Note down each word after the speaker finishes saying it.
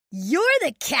You're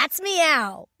the cat's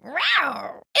meow.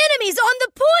 Row. Enemies on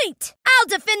the point. I'll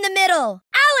defend the middle.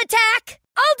 I'll attack.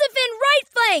 I'll defend right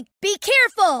flank. Be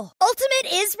careful.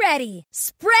 Ultimate is ready.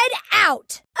 Spread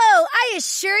out. Oh, I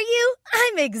assure you,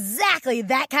 I'm exactly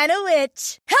that kind of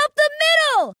witch. Help the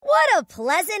middle. What a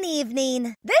pleasant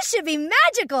evening. This should be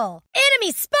magical.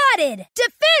 Enemy spotted.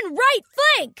 Defend right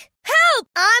flank. Help.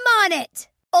 I'm on it.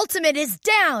 Ultimate is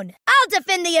down. I'll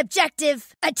defend the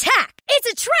objective. Attack.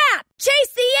 It's a trap.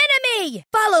 Chase the enemy.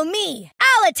 Follow me.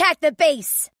 I'll attack the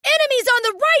base. Enemies on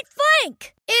the right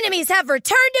flank. Enemies have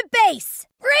returned to base.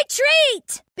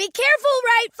 Retreat. Be careful,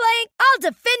 right flank. I'll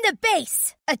defend the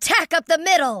base. Attack up the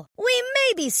middle. We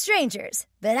may be strangers,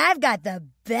 but I've got the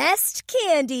best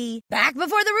candy. Back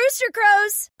before the rooster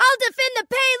crows. I'll defend the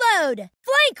payload.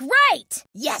 Flank right.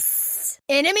 Yes.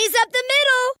 Enemies up the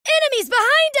middle. Enemies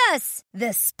behind us.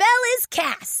 The spell is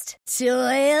cast. Toil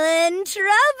and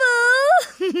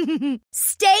trouble.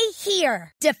 Stay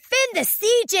here. Defend the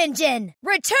siege engine.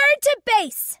 Return to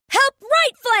base. Help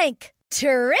right flank.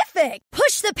 Terrific.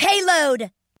 Push the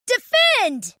payload.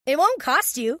 Defend. It won't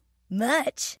cost you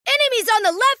much. Enemies on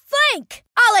the left flank.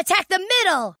 I'll attack the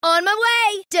middle. On my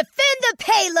way. Defend the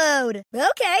payload.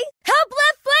 Okay. Help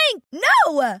left flank.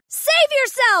 No. Save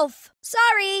yourself.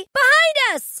 Sorry.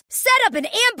 Behind us. Set up an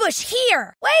ambush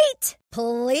here. Wait.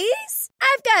 Please?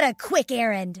 I've got a quick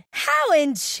errand. How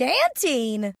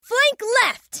enchanting. Flank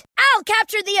left. I'll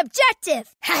capture the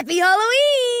objective. Happy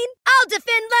Halloween. I'll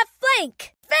defend left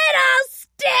flank.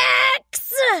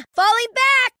 Fiddlesticks! Falling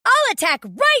back. I'll attack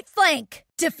right flank.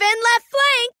 Defend left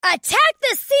flank. Attack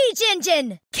the siege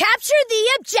engine. Capture the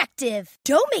objective.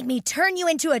 Don't make me turn you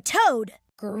into a toad.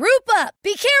 Group up.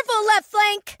 Be careful, left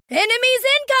flank. Enemies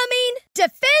incoming.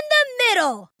 Defend the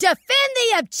middle. Defend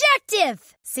the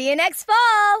objective. See you next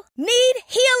fall. Need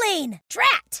healing.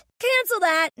 Drat. Cancel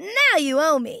that. Now you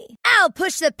owe me. I'll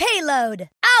push the payload.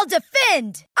 I'll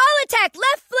defend. I'll attack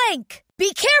left flank.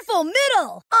 Be careful,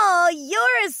 middle. Oh,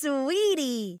 you're a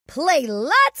sweetie. Play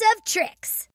lots of tricks.